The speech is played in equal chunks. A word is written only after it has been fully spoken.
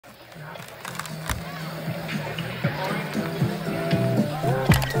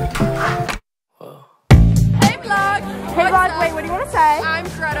Hey vlog, wait, what do you want to say? I'm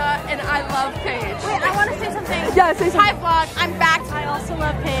Greta and I love Paige. Wait, I want to say something. Yeah, say something. Hi vlog, I'm back. I also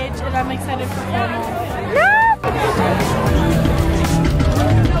love Paige and I'm excited for phonto.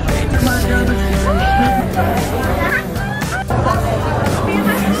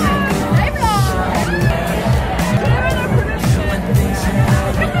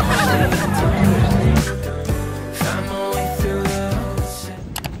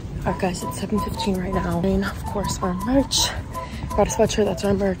 Alright guys, it's 7:15 right now. And of course our merch. Got a sweatshirt, that's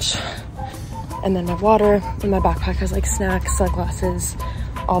our merch. And then my water, and my backpack has like snacks, sunglasses,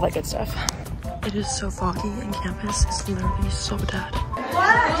 all that good stuff. It is so foggy and campus is literally so dead.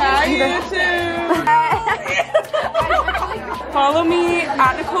 Hi YouTube! Follow me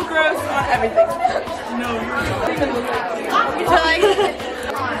at Nicole Gross on everything. No, you're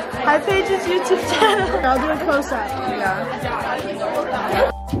Hi Paige's YouTube channel. I'll do a close-up.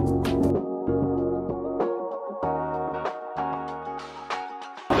 yeah.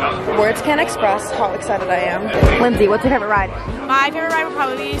 Words can't express how excited I am. Lindsay, what's your favorite ride? My favorite ride would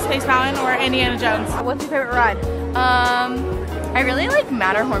probably be Space Mountain or Indiana Jones. What's your favorite ride? I really like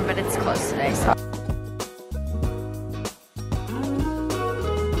Matterhorn, but it's closed today, so.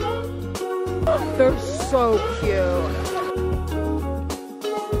 They're so cute.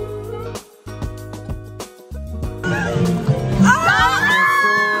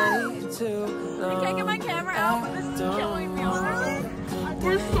 I can't get my camera out, but this is killing me already.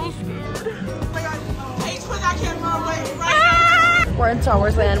 We're so scared. Paige, put that camera away right now. We're in Star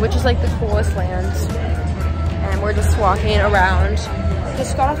Wars Land, which is like the coolest land. And we're just walking around.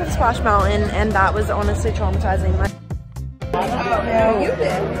 Just got off of Splash Mountain, and that was honestly traumatizing. You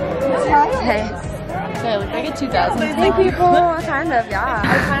did. Hey. Okay, look like a 2000. Hey people, kind of, yeah.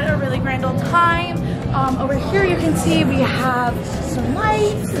 I had a really grand old time. Over here you can see we have some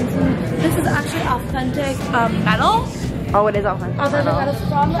lights and this is actually authentic metal. Oh, it is authentic Authentic metal. metal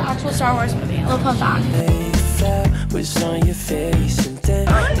from the actual Star Wars movie. A little fun fact. That was so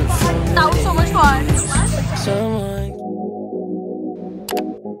much fun.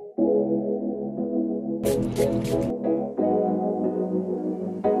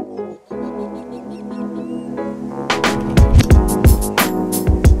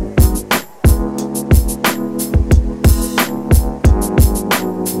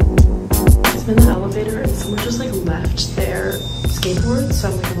 In the elevator and someone just like left their skateboard, so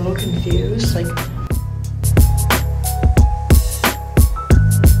I'm like a little confused. Like,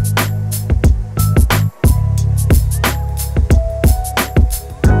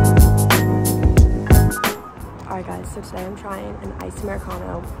 alright guys, so today I'm trying an iced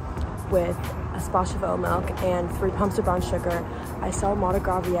Americano with a splash of oat milk and 3 pumps of brown sugar. I saw Mata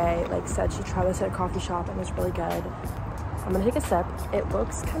Gravier like said she tried this at a coffee shop and it was really good. I'm gonna take a sip. It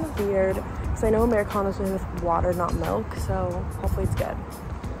looks kind of weird because I know Americano's made with water, not milk, so hopefully it's good.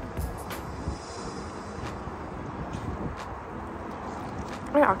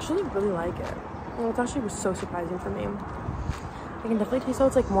 I actually really like it. Well, it's actually was so surprising for me. I can definitely taste how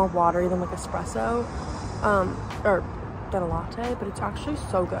it's like more watery than like espresso, or than a latte, but it's actually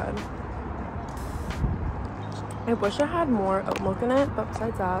so good. I wish I had more oat milk in it, but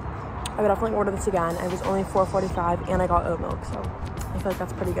besides that, I would definitely order this again. It was only $4.45 and I got oat milk, so I feel like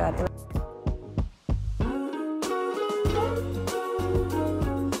that's pretty good.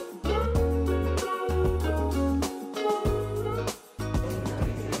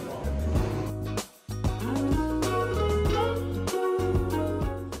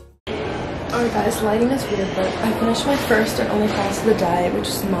 Alright guys, lighting is weird, but I finished my first and only class of the day, which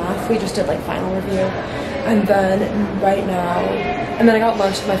is math. We just did like final review. And then right now, and then I got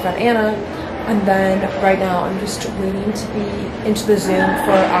lunch with my friend Anna, and then right now I'm just waiting to be into the Zoom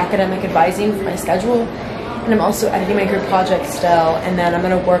for academic advising for my schedule. And I'm also editing my group project still, and then I'm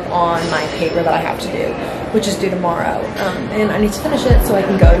gonna work on my paper that I have to do, which is due tomorrow. And I need to finish it so I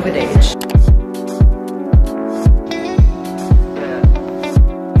can go to a date.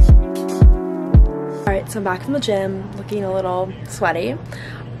 Alright, so I'm back from the gym, looking a little sweaty.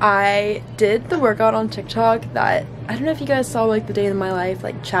 I did the workout on TikTok that, I don't know if you guys saw like the day in my life,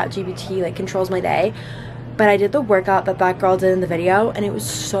 like ChatGPT like controls my day, but I did the workout that girl did in the video and it was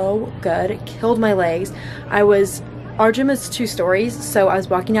so good. It killed my legs. Our gym is 2 stories, so I was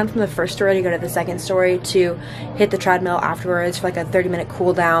walking down from the first story to go to the second story to hit the treadmill afterwards for like a 30-minute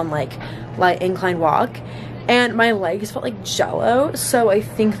cool down, like light incline walk. And my legs felt like jello, so I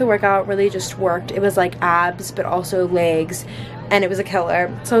think the workout really just worked. It was like abs, but also legs, and it was a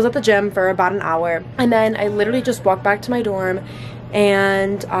killer. So I was at the gym for about an hour, and then I literally just walked back to my dorm,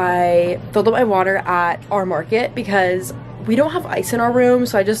 and I filled up my water at our market because we don't have ice in our room,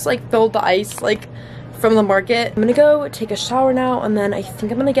 so I just like filled the ice like from the market. I'm gonna go take a shower now, and then I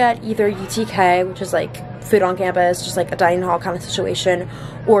think I'm gonna get either UTK, which is like food on campus, just like a dining hall kind of situation,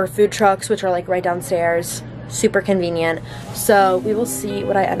 or food trucks, which are like right downstairs, super convenient. So we will see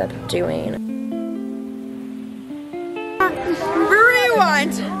what I end up doing.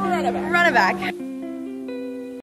 Rewind. Run it back.